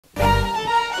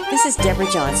This is Deborah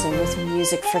Johnson with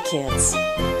Music for Kids.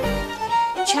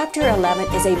 Chapter 11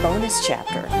 is a bonus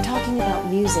chapter talking about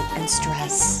music and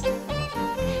stress.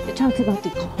 It talks about the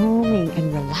calming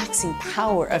and relaxing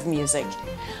power of music,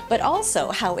 but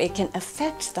also how it can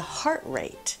affect the heart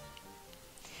rate.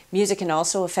 Music can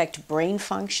also affect brain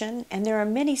function, and there are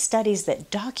many studies that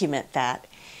document that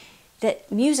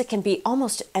music can be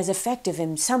almost as effective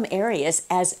in some areas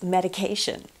as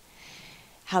medication.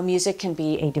 How music can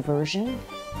be a diversion,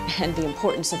 and the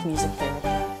importance of music therapy.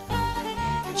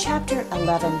 Chapter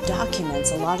 11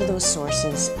 documents a lot of those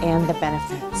sources and the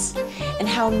benefits, and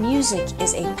how music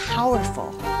is a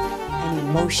powerful and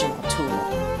emotional tool.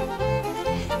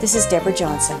 This is Deborah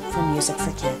Johnson for Music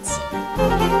for Kids.